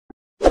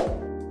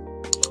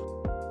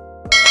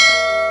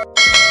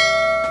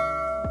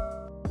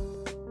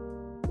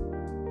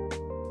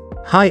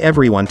Hi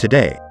everyone,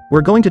 today,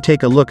 we're going to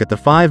take a look at the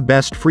 5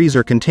 best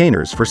freezer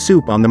containers for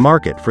soup on the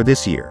market for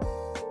this year.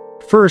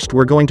 First,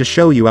 we're going to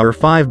show you our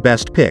 5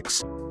 best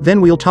picks,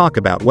 then we'll talk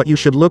about what you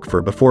should look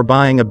for before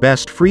buying a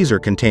best freezer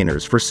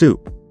containers for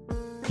soup.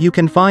 You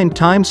can find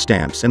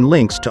timestamps and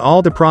links to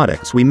all the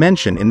products we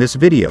mention in this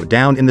video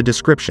down in the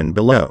description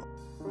below.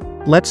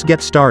 Let's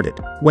get started.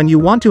 When you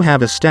want to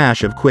have a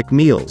stash of quick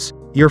meals,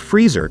 your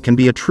freezer can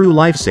be a true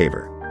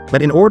lifesaver.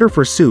 But in order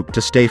for soup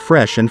to stay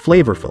fresh and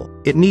flavorful,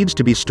 it needs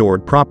to be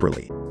stored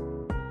properly.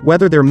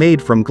 Whether they're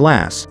made from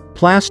glass,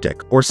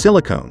 plastic, or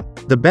silicone,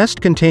 the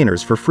best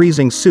containers for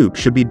freezing soup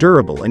should be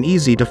durable and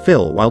easy to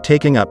fill while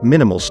taking up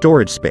minimal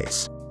storage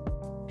space.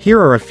 Here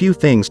are a few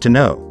things to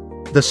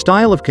know. The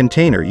style of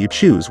container you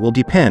choose will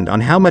depend on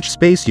how much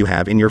space you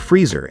have in your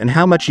freezer and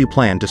how much you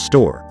plan to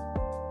store.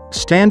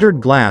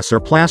 Standard glass or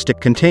plastic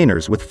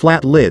containers with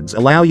flat lids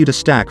allow you to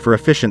stack for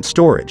efficient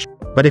storage,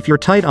 but if you're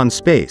tight on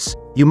space,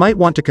 you might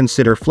want to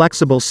consider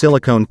flexible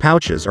silicone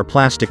pouches or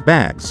plastic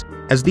bags,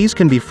 as these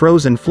can be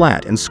frozen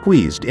flat and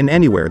squeezed in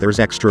anywhere there's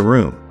extra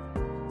room.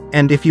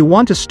 And if you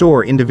want to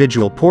store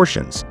individual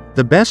portions,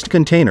 the best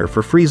container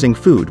for freezing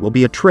food will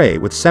be a tray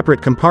with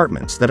separate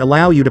compartments that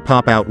allow you to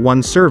pop out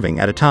one serving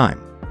at a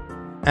time.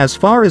 As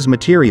far as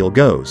material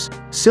goes,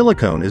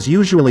 silicone is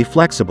usually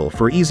flexible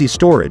for easy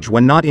storage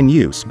when not in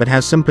use but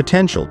has some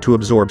potential to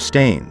absorb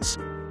stains.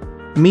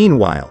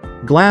 Meanwhile,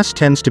 glass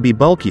tends to be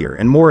bulkier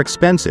and more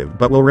expensive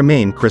but will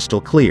remain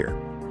crystal clear.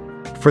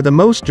 For the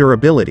most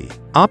durability,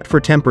 opt for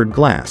tempered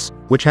glass,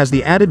 which has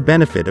the added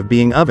benefit of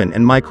being oven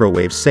and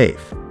microwave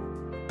safe.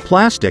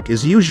 Plastic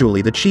is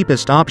usually the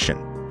cheapest option,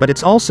 but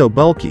it's also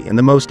bulky and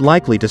the most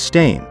likely to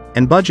stain,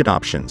 and budget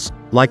options,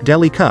 like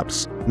deli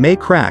cups, may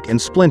crack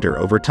and splinter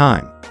over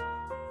time.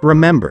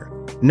 Remember,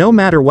 no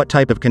matter what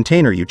type of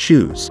container you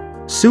choose,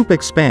 soup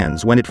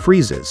expands when it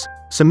freezes,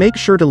 so make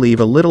sure to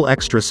leave a little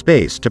extra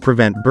space to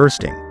prevent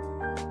bursting.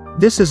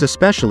 This is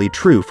especially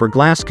true for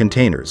glass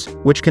containers,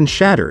 which can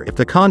shatter if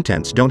the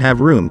contents don't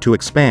have room to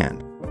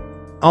expand.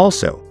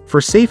 Also, for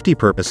safety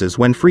purposes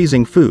when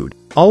freezing food,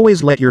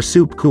 always let your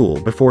soup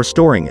cool before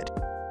storing it.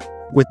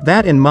 With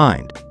that in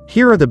mind,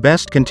 here are the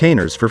best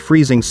containers for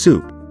freezing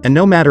soup, and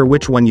no matter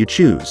which one you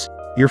choose,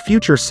 your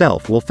future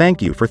self will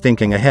thank you for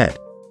thinking ahead.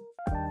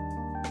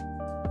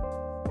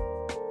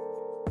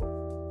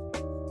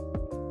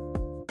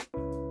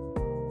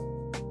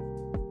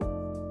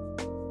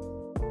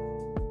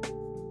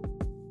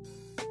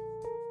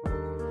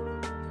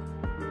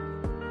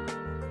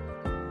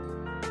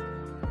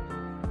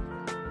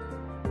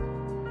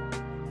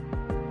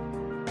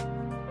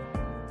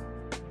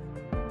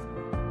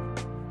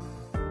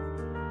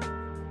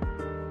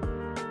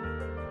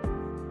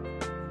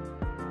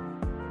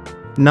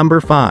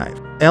 Number 5.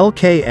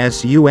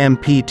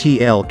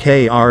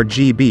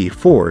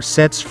 LKSUMPTLKRGB4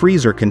 sets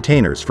freezer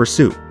containers for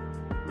soup.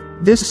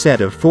 This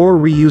set of 4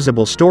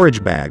 reusable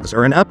storage bags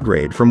are an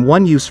upgrade from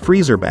one-use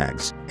freezer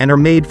bags, and are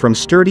made from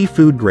sturdy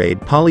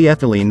food-grade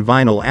polyethylene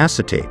vinyl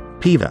acetate,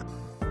 PEVA.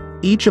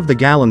 Each of the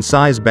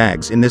gallon-size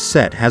bags in this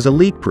set has a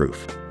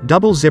leak-proof,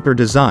 double-zipper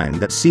design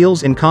that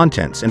seals in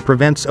contents and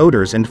prevents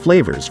odors and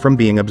flavors from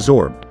being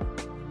absorbed.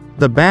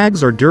 The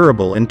bags are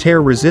durable and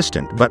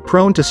tear-resistant but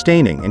prone to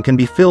staining and can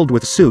be filled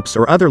with soups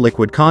or other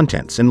liquid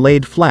contents and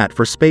laid flat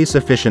for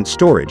space-efficient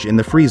storage in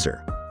the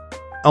freezer.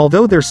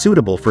 Although they're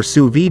suitable for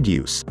sous vide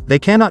use, they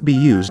cannot be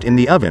used in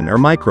the oven or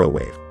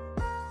microwave.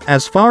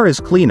 As far as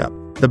cleanup,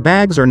 the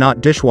bags are not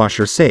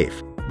dishwasher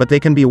safe, but they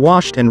can be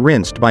washed and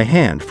rinsed by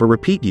hand for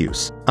repeat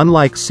use,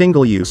 unlike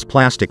single-use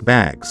plastic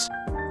bags.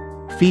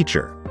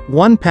 Feature: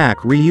 1-pack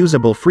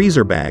reusable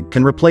freezer bag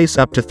can replace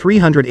up to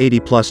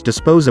 380+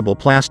 disposable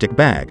plastic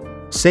bag.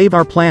 Save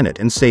our planet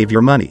and save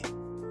your money.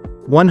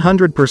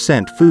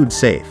 100% food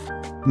safe.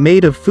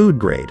 Made of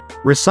food-grade,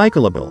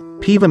 recyclable,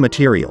 PEVA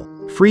material,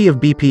 free of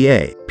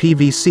BPA,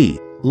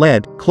 PVC,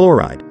 lead,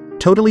 chloride,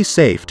 totally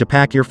safe to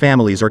pack your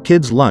family's or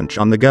kids' lunch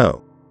on the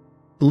go.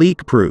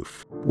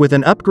 Leak-proof. With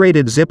an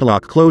upgraded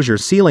Ziploc closure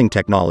sealing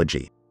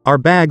technology, our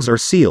bags are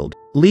sealed,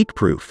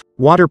 leak-proof,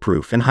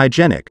 waterproof and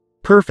hygienic,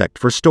 perfect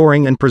for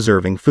storing and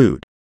preserving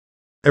food.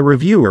 A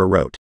reviewer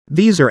wrote,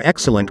 "These are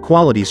excellent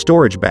quality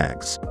storage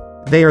bags.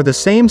 They are the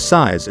same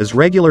size as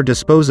regular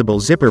disposable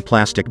zipper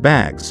plastic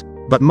bags,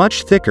 but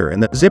much thicker, and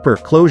the zipper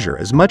closure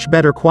is much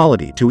better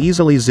quality to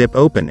easily zip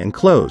open and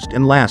closed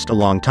and last a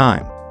long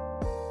time.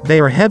 They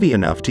are heavy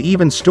enough to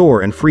even store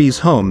and freeze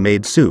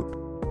home-made soup.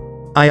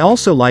 I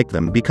also like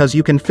them because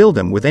you can fill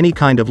them with any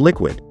kind of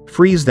liquid,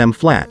 freeze them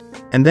flat,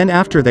 and then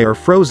after they are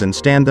frozen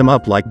stand them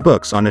up like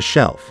books on a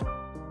shelf.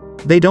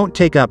 They don't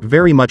take up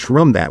very much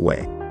room that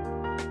way."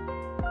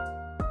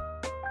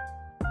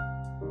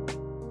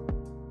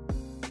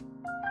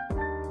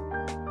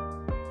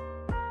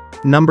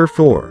 Number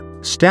 4.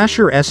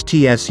 Stasher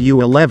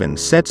STSU11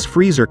 sets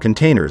freezer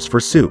containers for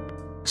soup.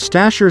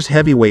 Stasher's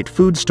heavyweight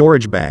food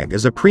storage bag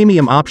is a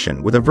premium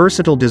option with a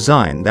versatile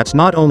design that's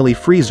not only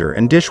freezer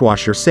and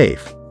dishwasher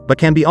safe, but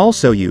can be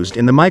also used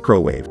in the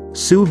microwave,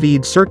 sous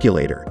vide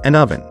circulator, and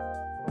oven.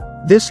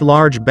 This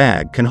large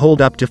bag can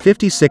hold up to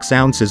 56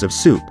 ounces of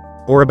soup,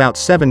 or about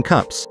 7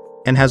 cups,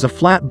 and has a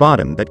flat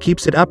bottom that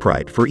keeps it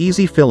upright for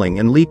easy filling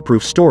and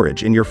leak-proof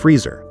storage in your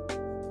freezer.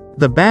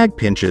 The bag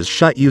pinches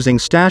shut using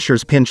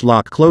Stasher's pinch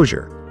lock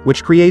closure,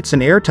 which creates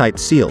an airtight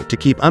seal to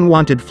keep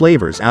unwanted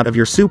flavors out of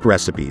your soup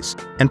recipes,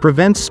 and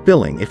prevents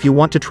spilling if you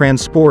want to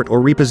transport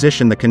or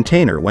reposition the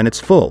container when it's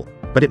full,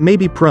 but it may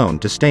be prone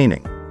to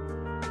staining.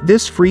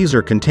 This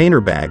freezer container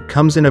bag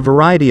comes in a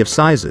variety of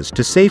sizes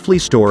to safely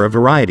store a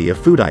variety of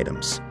food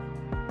items.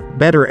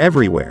 Better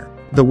everywhere.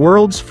 The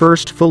world's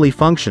first fully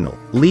functional,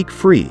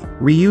 leak-free,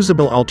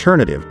 reusable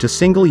alternative to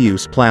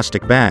single-use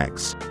plastic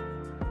bags.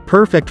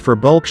 Perfect for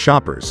bulk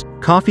shoppers,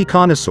 coffee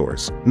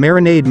connoisseurs,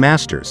 marinade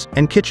masters,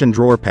 and kitchen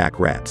drawer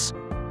pack rats.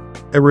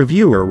 A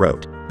reviewer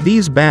wrote,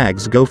 "These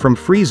bags go from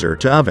freezer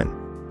to oven.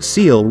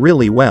 Seal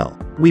really well.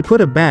 We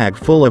put a bag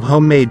full of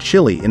homemade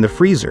chili in the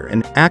freezer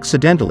and,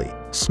 accidentally,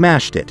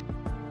 smashed it.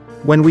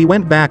 When we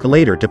went back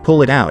later to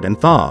pull it out and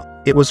thaw,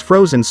 it was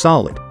frozen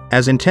solid,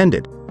 as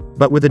intended,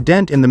 but with a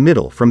dent in the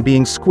middle from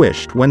being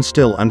squished when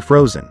still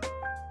unfrozen.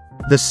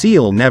 The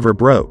seal never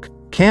broke.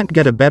 Can't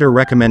get a better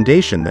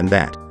recommendation than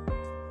that."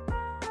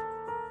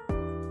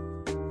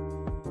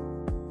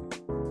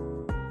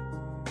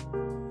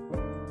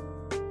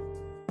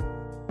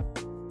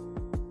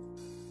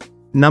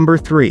 Number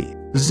 3.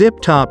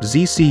 Zip-Top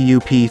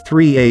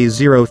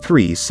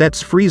ZCUP3A03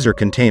 sets freezer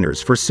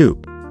containers for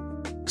soup.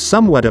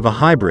 Somewhat of a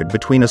hybrid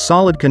between a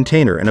solid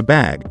container and a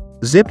bag,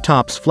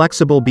 Zip-Top's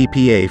flexible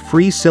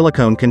BPA-free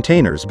silicone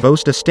containers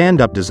boast a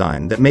stand-up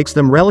design that makes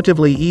them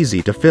relatively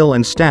easy to fill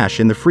and stash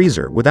in the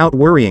freezer without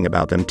worrying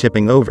about them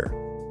tipping over.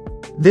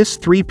 This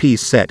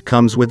 3-piece set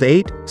comes with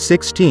 8,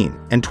 16,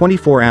 and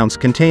 24-ounce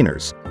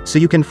containers, so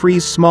you can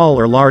freeze small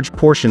or large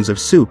portions of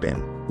soup in.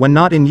 When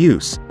not in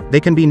use, they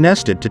can be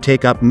nested to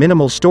take up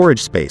minimal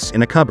storage space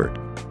in a cupboard.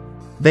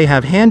 They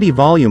have handy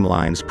volume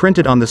lines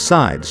printed on the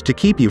sides to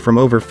keep you from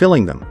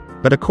overfilling them,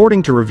 but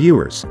according to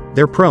reviewers,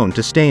 they're prone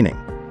to staining.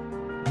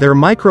 They're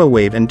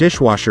microwave and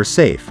dishwasher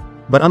safe,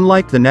 but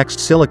unlike the next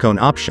silicone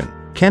option,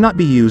 cannot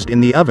be used in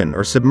the oven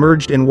or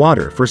submerged in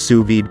water for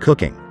sous vide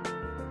cooking.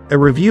 A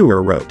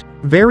reviewer wrote,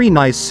 "Very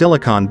nice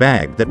silicone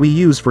bag that we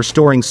use for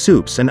storing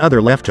soups and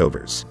other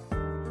leftovers.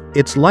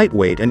 It's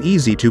lightweight and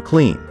easy to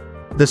clean.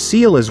 The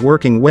seal is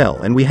working well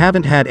and we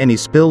haven't had any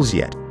spills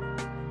yet.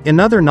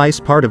 Another nice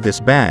part of this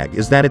bag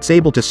is that it's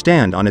able to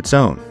stand on its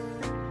own.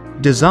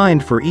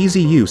 Designed for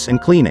easy use and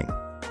cleaning.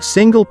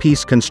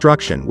 Single-piece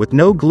construction with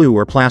no glue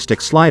or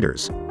plastic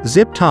sliders,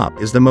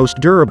 Zip-Top is the most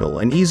durable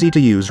and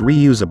easy-to-use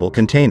reusable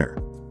container.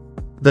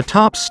 The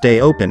tops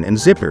stay open and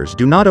zippers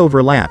do not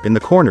overlap in the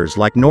corners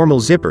like normal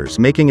zippers,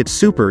 making it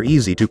super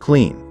easy to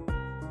clean.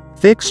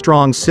 Thick,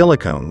 strong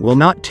silicone will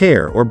not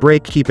tear or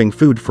break, keeping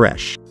food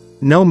fresh.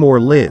 No more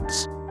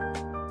lids."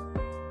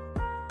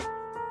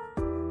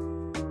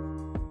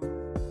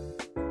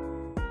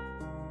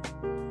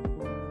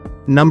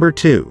 Number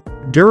 2.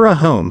 Dura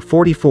Home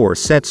 44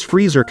 sets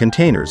freezer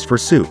containers for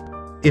soup.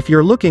 If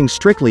you're looking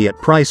strictly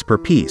at price per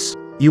piece,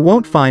 you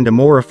won't find a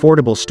more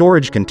affordable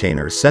storage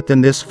container set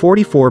than this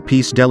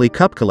 44-piece deli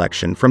cup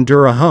collection from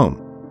Dura Home,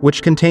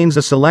 which contains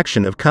a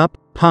selection of cup,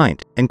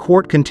 pint, and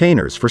quart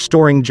containers for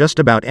storing just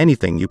about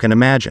anything you can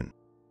imagine.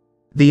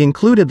 The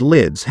included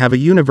lids have a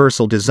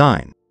universal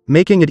design,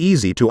 making it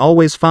easy to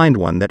always find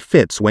one that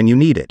fits when you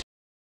need it.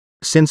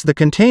 Since the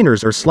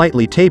containers are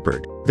slightly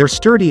tapered, they're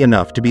sturdy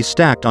enough to be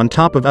stacked on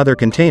top of other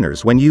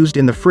containers when used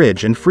in the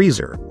fridge and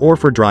freezer, or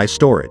for dry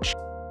storage.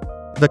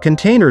 The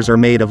containers are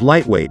made of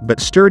lightweight but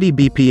sturdy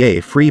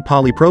BPA-free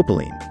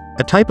polypropylene,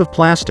 a type of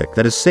plastic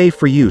that is safe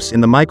for use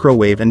in the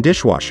microwave and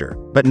dishwasher,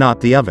 but not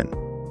the oven.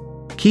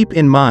 Keep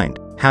in mind,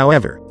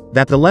 however,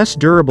 that the less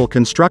durable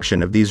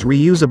construction of these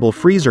reusable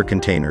freezer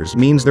containers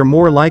means they're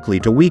more likely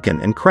to weaken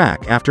and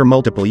crack after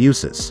multiple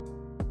uses.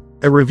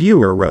 A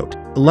reviewer wrote,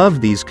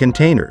 "Love these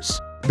containers.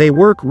 They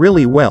work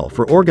really well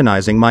for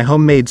organizing my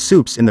homemade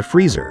soups in the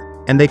freezer,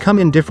 and they come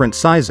in different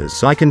sizes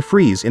so I can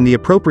freeze in the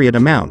appropriate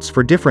amounts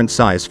for different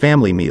size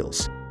family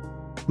meals.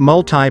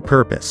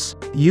 Multi-purpose.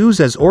 Use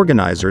as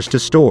organizers to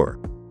store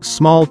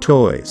small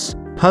toys,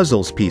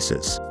 puzzles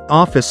pieces,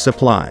 office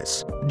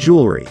supplies,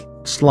 jewelry,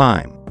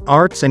 slime,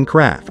 arts and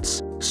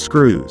crafts,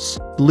 screws,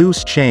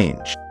 loose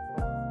change."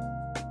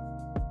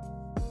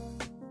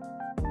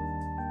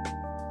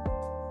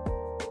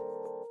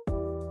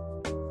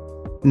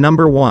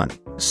 Number 1.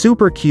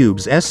 Super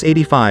Cubes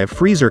S85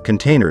 freezer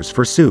containers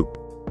for soup.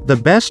 The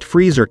best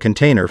freezer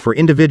container for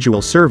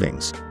individual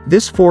servings,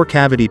 this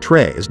 4-cavity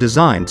tray is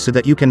designed so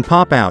that you can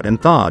pop out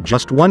and thaw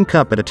just 1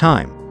 cup at a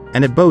time,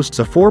 and it boasts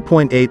a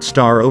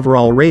 4.8-star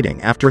overall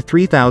rating after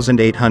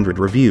 3,800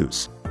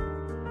 reviews.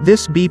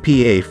 This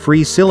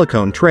BPA-free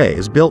silicone tray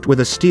is built with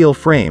a steel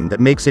frame that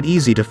makes it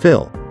easy to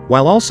fill,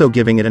 while also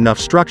giving it enough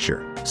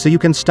structure, so you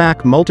can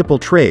stack multiple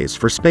trays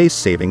for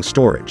space-saving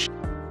storage.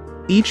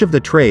 Each of the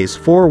tray's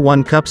 4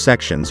 1-cup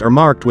sections are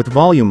marked with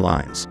volume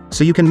lines,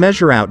 so you can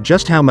measure out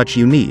just how much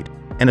you need,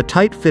 and a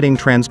tight-fitting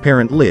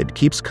transparent lid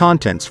keeps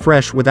contents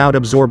fresh without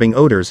absorbing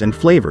odors and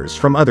flavors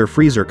from other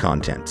freezer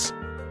contents.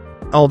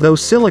 Although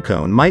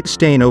silicone might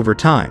stain over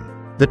time,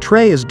 The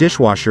tray is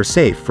dishwasher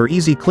safe for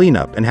easy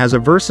cleanup and has a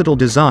versatile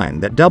design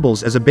that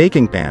doubles as a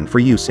baking pan for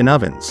use in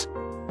ovens.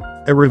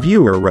 A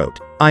reviewer wrote,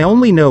 "I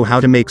only know how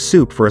to make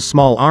soup for a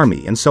small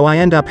army, and so I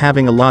end up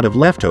having a lot of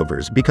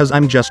leftovers because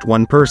I'm just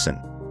one person.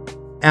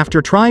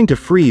 After trying to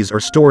freeze or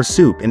store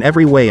soup in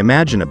every way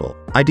imaginable,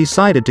 I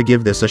decided to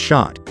give this a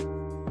shot.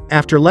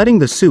 After letting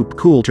the soup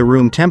cool to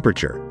room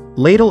temperature,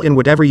 ladle in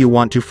whatever you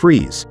want to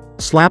freeze,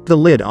 slap the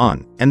lid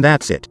on, and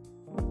that's it.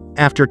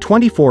 After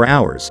 24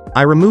 hours,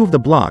 I remove the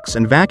blocks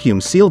and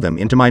vacuum seal them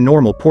into my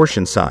normal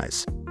portion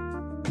size.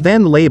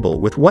 Then label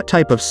with what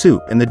type of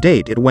soup and the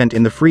date it went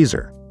in the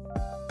freezer.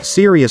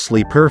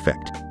 Seriously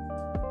perfect."